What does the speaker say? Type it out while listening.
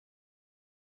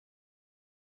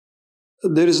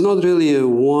There is not really a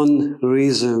one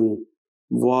reason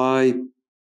why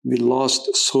we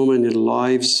lost so many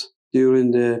lives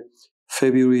during the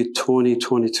February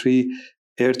 2023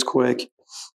 earthquake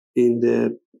in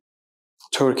the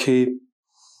Turkey.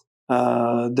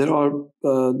 There are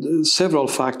several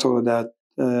factors that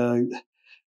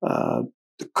uh,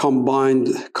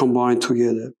 combined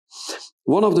together.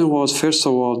 One of them was, first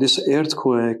of all, this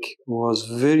earthquake was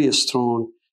very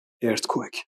strong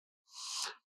earthquake.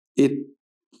 It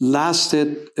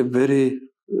lasted a very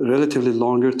relatively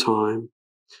longer time.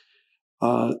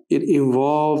 It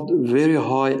involved very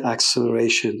high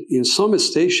acceleration. In some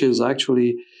stations,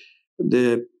 actually,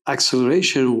 the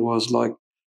acceleration was like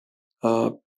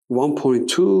uh, 1.2,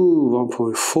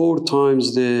 1.4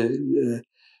 times the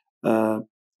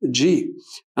G.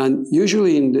 And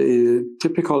usually in the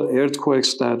typical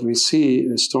earthquakes that we see,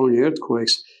 strong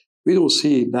earthquakes, we don't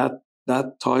see that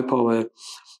type of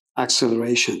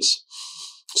accelerations.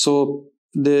 So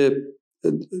the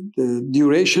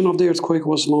duration of the earthquake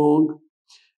was long.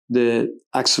 The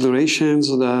accelerations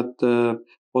that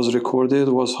was recorded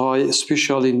was high,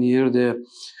 especially near the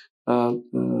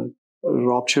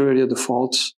rupture area, the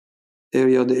fault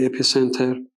area, the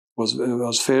epicenter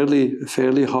was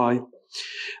fairly high.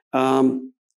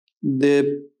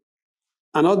 The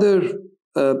another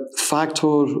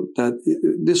factor that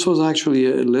this was actually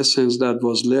a lesson that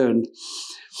was learned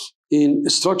in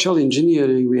structural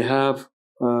engineering. We have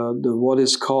what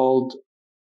is called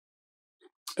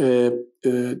a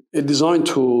design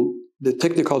tool. The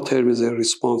technical term is a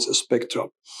response spectrum.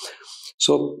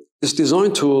 So this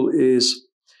design tool is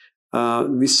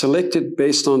we selected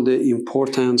based on the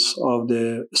importance of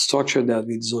the structure that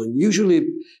we design. Usually,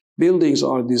 buildings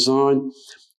are designed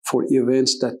for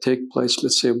events that take place,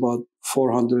 let's say, about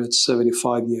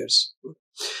 475 years.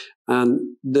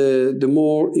 And the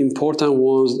more important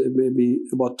ones, may be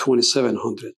about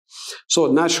 2,700.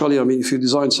 So naturally, I mean, if you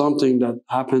design something that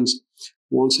happens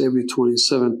once every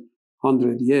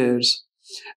 2,700 years,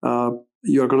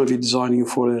 you're going to be designing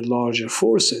for a larger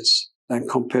forces than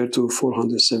compared to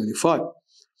 475.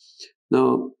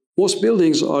 Now, most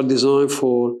buildings are designed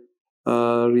for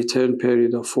a return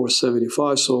period of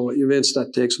 475, so events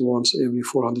that takes once every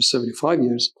 475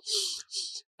 years.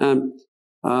 And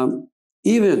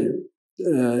even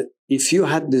if you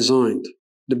had designed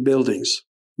the buildings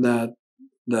that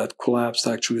collapsed,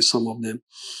 actually some of them,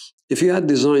 if you had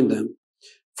designed them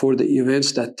for the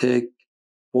events that take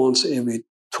once every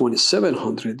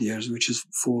 2,700 years, which is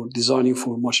for designing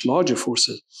for much larger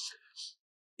forces,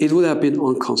 it would have been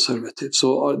unconservative.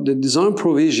 So the design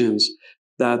provisions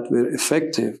that were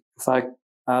effective, in fact,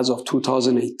 as of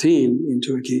 2018 in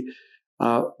Turkey,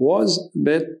 was a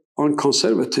bit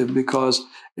unconservative because,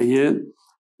 again,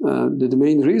 the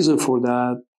main reason for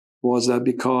that was that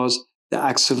because the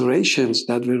accelerations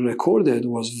that were recorded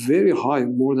was very high,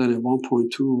 more than a 1.2,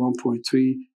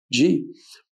 1.3 G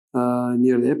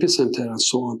near the epicenter and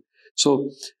so on.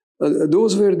 So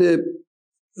those were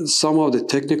some of the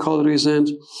technical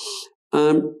reasons.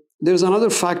 There's another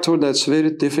factor that's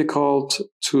very difficult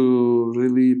to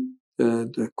really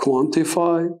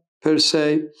quantify per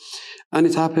se, and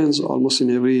it happens almost in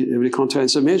every country.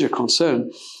 It's a major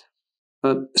concern.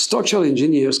 Structural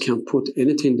engineers can put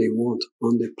anything they want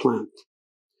on the plant.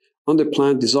 On the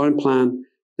plant, design plan,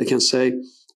 they can say,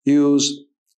 use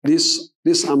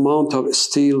this amount of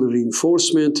steel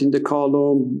reinforcement in the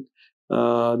column,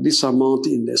 this amount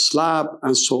in the slab,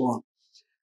 and so on.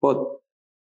 But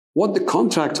what the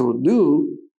contractor will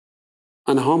do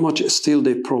and how much steel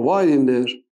they provide in there,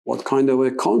 what kind of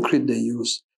a concrete they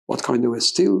use, what kind of a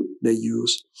steel they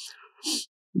use,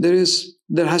 there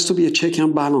has to be a check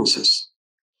and balances.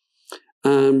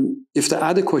 If the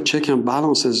adequate check and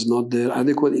balances is not there,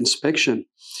 adequate inspection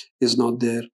is not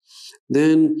there,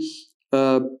 then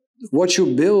what you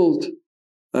build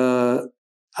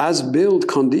as build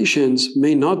conditions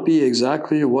may not be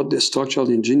exactly what the structural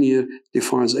engineer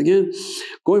defines. Again,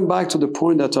 going back to the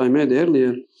point that I made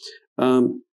earlier,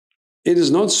 it is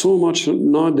not so much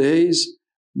nowadays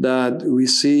that we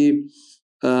see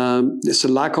there's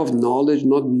a lack of knowledge,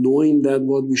 not knowing that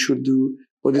what we should do,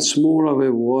 but it's more of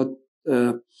a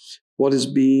what is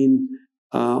being,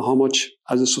 how much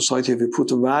as a society we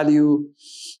put a value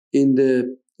in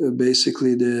the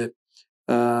basically the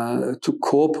to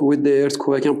cope with the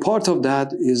earthquake. And part of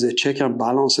that is the check and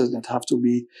balances that have to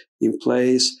be in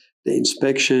place, the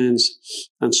inspections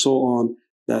and so on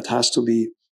that has to be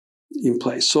in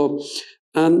place. So,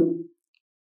 and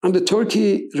the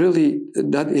Turkey, really,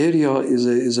 that area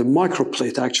is a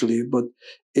microplate actually, but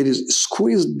it is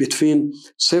squeezed between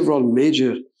several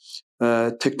major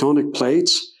tectonic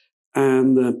plates.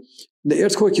 And the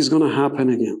earthquake is going to happen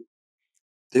again.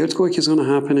 The earthquake is going to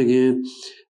happen again,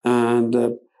 and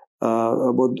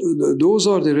but those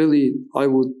are the really I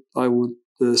would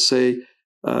say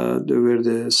they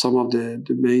were some of the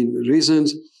main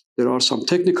reasons. There are some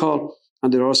technical,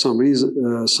 and there are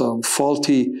some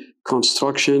faulty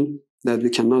construction that we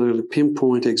cannot really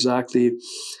pinpoint exactly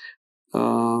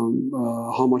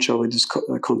how much of it is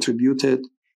contributed.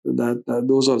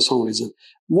 Those are some reasons.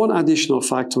 One additional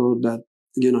factor that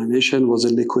again I mentioned was the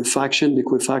liquefaction.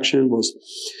 Liquefaction was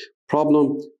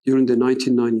problem during the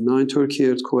 1999 Turkey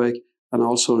earthquake and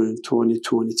also in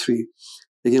 2023.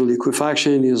 Again,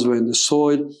 liquefaction is when the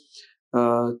soil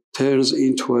turns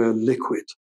into a liquid,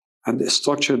 and the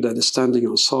structure that is standing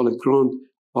on solid ground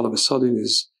all of a sudden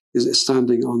is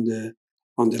standing on the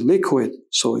liquid,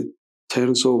 so it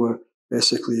turns over,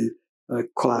 basically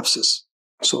collapses.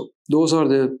 So those are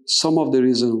some of the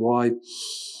reasons why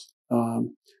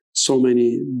so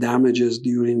many damages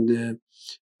during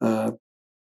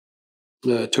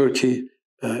the Turkey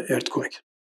earthquake.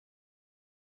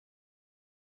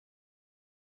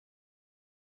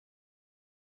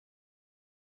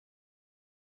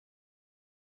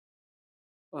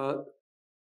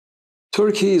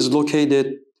 Turkey is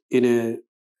located in an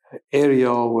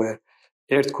area where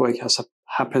earthquake has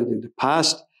happened in the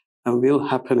past and will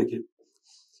happen again.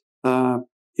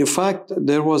 In fact,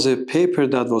 there was a paper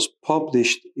that was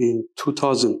published in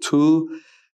 2002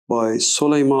 by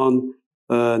Suleiman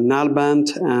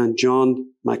Nalband and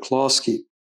John McCloskey.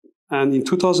 And in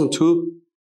 2002,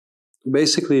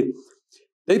 basically,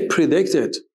 they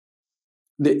predicted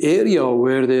the area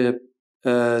where the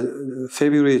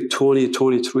February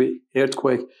 2023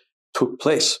 earthquake took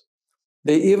place.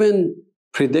 They even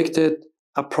predicted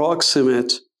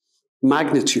approximate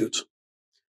magnitude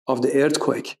of the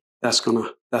earthquake that's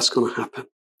gonna happen.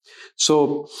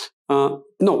 So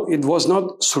no, it was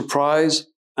not surprise,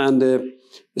 and the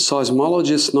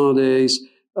seismologists nowadays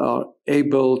are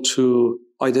able to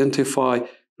identify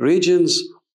regions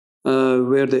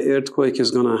where the earthquake is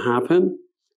going to happen,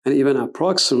 and even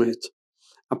approximate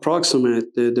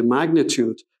the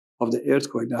magnitude of the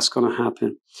earthquake that's going to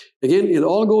happen. Again, it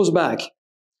all goes back.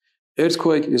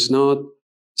 Earthquake is not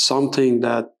something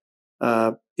that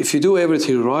if you do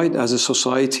everything right as a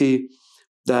society,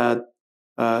 that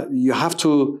you have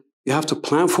to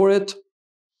plan for it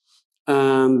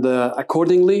and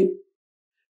accordingly.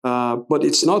 But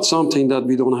it's not something that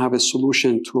we don't have a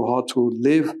solution to how to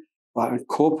live and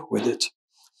cope with it.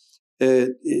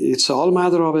 It's all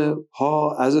matter of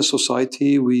how, as a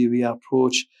society, we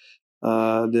approach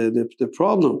the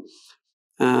problem.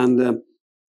 And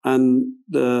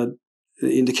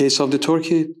in the case of the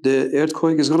Turkey, the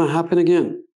earthquake is going to happen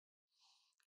again.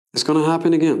 It's going to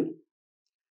happen again.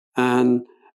 And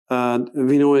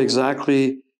we know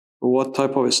exactly what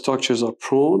type of structures are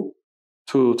prone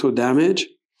to damage,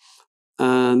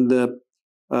 and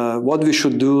what we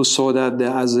should do so that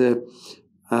as a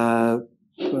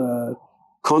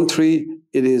country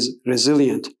it is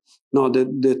resilient. Now,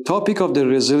 the topic of the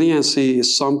resiliency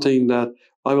is something that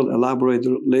I will elaborate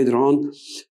later on.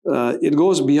 It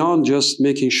goes beyond just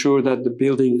making sure that the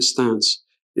building stands.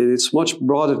 It's much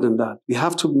broader than that. We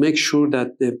have to make sure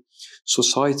that the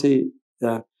society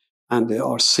and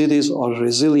our cities are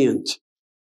resilient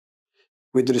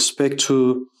with respect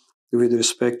to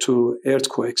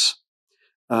earthquakes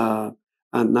and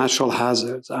natural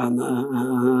hazards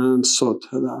and so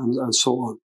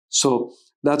on. So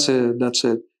that's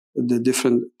the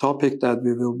different topic that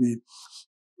we will be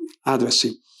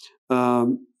addressing.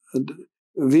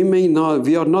 We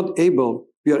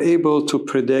are able to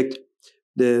predict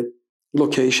the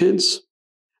locations,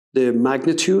 the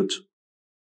magnitude,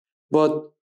 but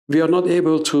we are not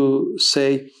able to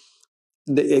say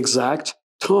the exact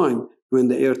time when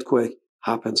the earthquake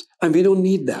happens. And we don't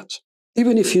need that.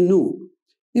 Even if you knew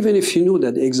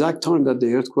that the exact time that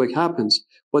the earthquake happens,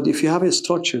 but if you have a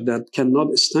structure that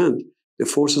cannot stand the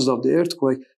forces of the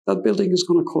earthquake, that building is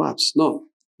going to collapse. No,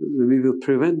 we will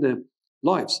prevent the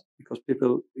lives because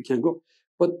people can go.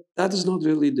 But that is not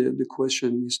really the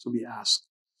question needs to be asked.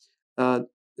 To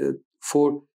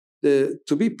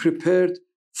be prepared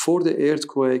for the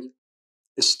earthquake,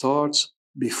 it starts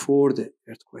before the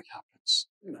earthquake happens.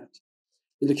 Right?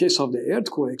 In the case of the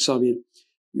earthquakes, I mean,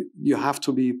 you have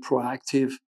to be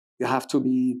proactive. You have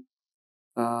to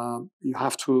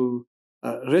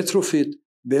retrofit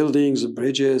buildings,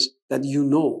 bridges that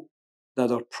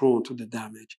that are prone to the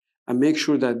damage, and make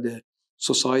sure that the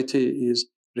society is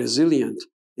resilient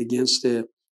against the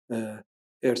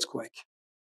earthquake.